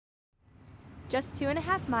Just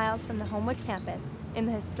 2.5 miles from the Homewood campus, in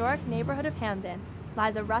the historic neighborhood of Hamden,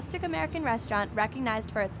 lies a rustic American restaurant recognized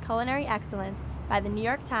for its culinary excellence by the New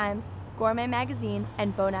York Times, Gourmet Magazine,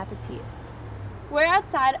 and Bon Appetit. We're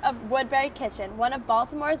outside of Woodberry Kitchen, one of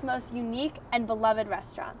Baltimore's most unique and beloved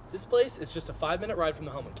restaurants. This place is just a 5-minute ride from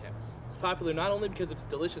the Homewood campus. It's popular not only because of its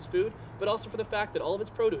delicious food, but also for the fact that all of its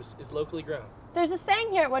produce is locally grown. There's a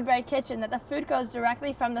saying here at Woodberry Kitchen that the food goes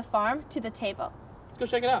directly from the farm to the table. Let's go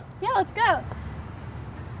check it out. Yeah, let's go.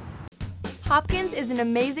 Hopkins is an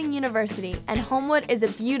amazing university, and Homewood is a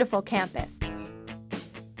beautiful campus.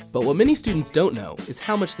 But what many students don't know is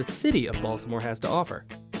how much the city of Baltimore has to offer.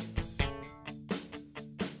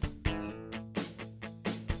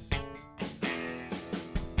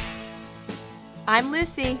 I'm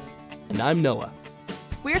Lucy. And I'm Noah.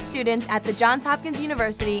 We're students at the Johns Hopkins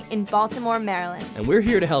University in Baltimore, Maryland. And we're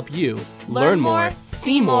here to help you learn more,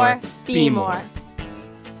 see more, be more.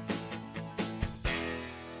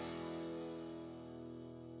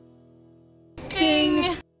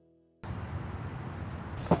 Ding!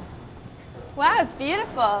 Wow, it's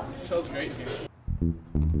beautiful. It smells great here.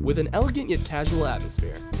 With an elegant yet casual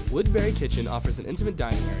atmosphere, Woodberry Kitchen offers an intimate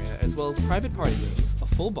dining area as well as private party rooms, a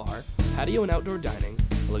full bar, patio and outdoor dining,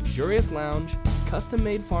 a luxurious lounge,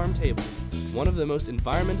 custom-made farm tables, one of the most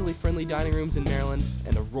environmentally friendly dining rooms in Maryland,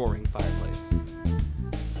 and a roaring fireplace.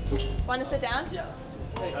 Want to sit down? Yes.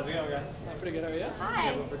 Hey, how's it going, guys? Pretty good, how are you? Hi. You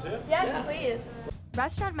have one for two? Yes, please.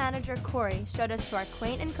 Restaurant manager Corey showed us to our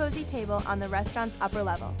quaint and cozy table on the restaurant's upper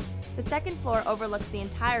level. The second floor overlooks the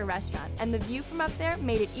entire restaurant, and the view from up there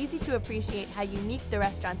made it easy to appreciate how unique the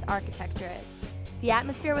restaurant's architecture is. The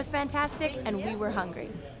atmosphere was fantastic, and we were hungry.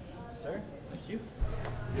 Sir, thank you.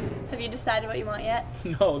 Have you decided what you want yet?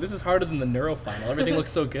 No, this is harder than the neuro final. Everything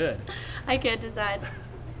looks so good. I can't decide.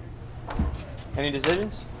 Any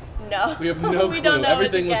decisions? No. We have no clue. Don't know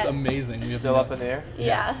Everything what to looks get. amazing. We have Still up in the air?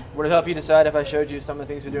 Yeah. Would it help you decide if I showed you some of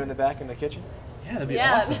the things we do in the back in the kitchen? Yeah, that'd be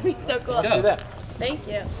awesome. That'd be so cool. Let's do that. Thank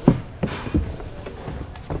you.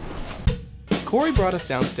 Corey brought us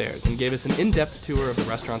downstairs and gave us an in-depth tour of the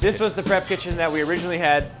restaurant's This kitchen. was the prep kitchen that we originally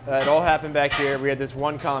had. It all happened back here. We had this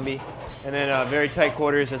one combi, and then very tight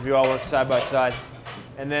quarters as we all worked side by side.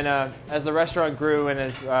 And then as the restaurant grew and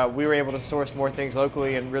as we were able to source more things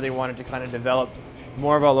locally and really wanted to kind of develop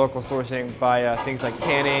more of our local sourcing by things like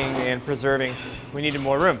canning and preserving, we needed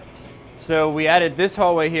more room. So we added this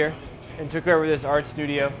hallway here and took over this art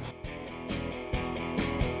studio.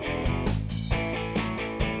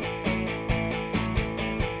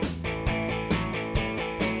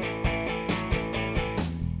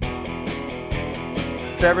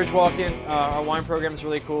 Beverage walk-in, our wine program is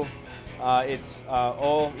really cool. It's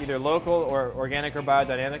all either local or organic or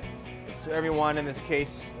biodynamic. So everyone in this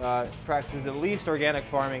case practices at least organic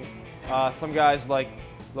farming. Some guys like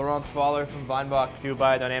Laurent Svaller from Weinbach do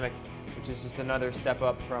biodynamic, which is just another step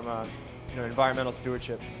up from environmental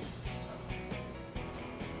stewardship.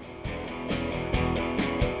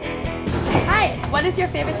 Hi, what is your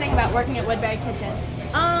favorite thing about working at Woodberry Kitchen?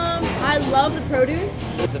 I love the produce.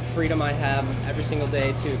 The freedom I have every single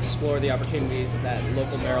day to explore the opportunities that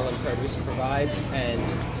local Maryland produce provides and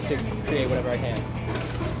to create whatever I can.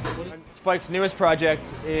 Spike's newest project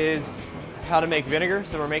is how to make vinegar.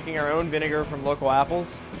 So we're making our own vinegar from local apples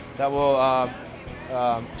that will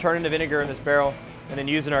turn into vinegar in this barrel and then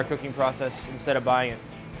use in our cooking process instead of buying it.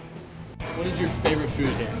 What is your favorite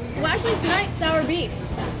food here? Well, actually tonight, sour beef.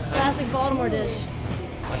 Classic Baltimore dish.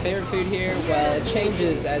 My favorite food here, well, it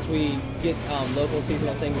changes as we get local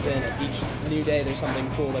seasonal things in. Each new day there's something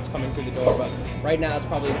cool that's coming through the door, but right now it's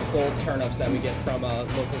probably the gold turnips that we get from a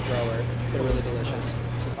local grower. They're really delicious.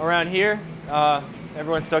 Around here,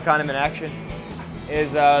 everyone's still kind of in action,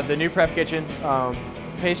 is the new prep kitchen.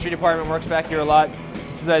 Pastry department works back here a lot.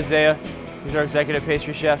 This is Isaiah, he's our executive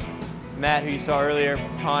pastry chef. Matt, who you saw earlier,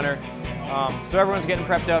 Connor. So everyone's getting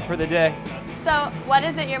prepped up for the day. So, what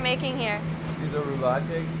is it you're making here? These are roulade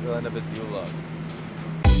cakes, they'll end up as Yule logs.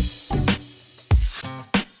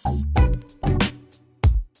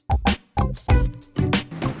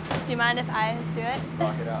 Do you mind if I do it?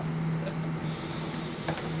 Rock it out.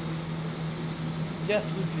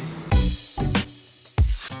 Yes, Lucy.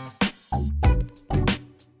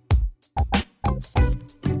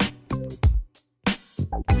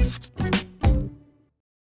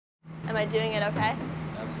 Am I doing it okay?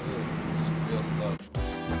 Absolutely. Just real slow.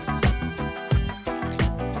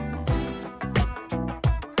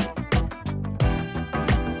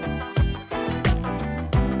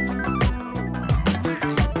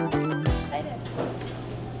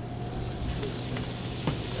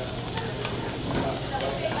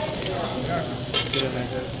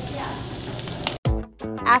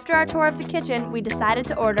 After our tour of the kitchen, we decided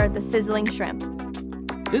to order the sizzling shrimp.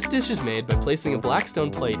 This dish is made by placing a black stone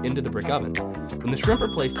plate into the brick oven. When the shrimp are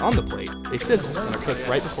placed on the plate, they sizzle and are cooked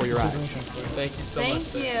right before your eyes. Thank you so much.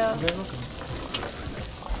 Thank you.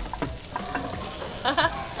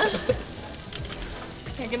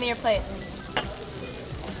 Here, give me your plate.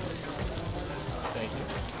 Thank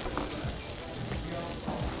you.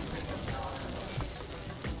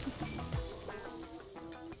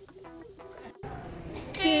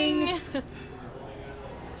 Ding!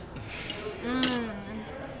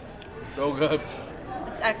 So good.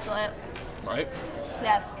 It's excellent. Right?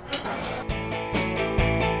 Yes.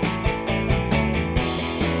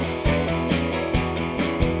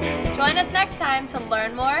 Join us next time to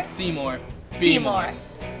learn more, See more. be more.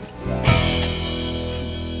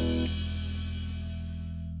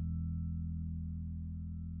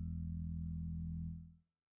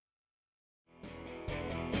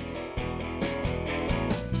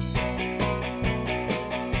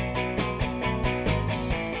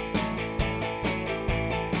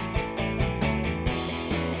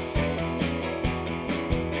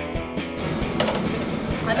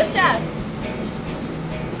 I'm a chef.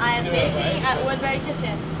 I am baking at Woodberry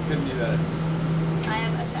Kitchen. Couldn't do that. I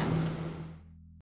am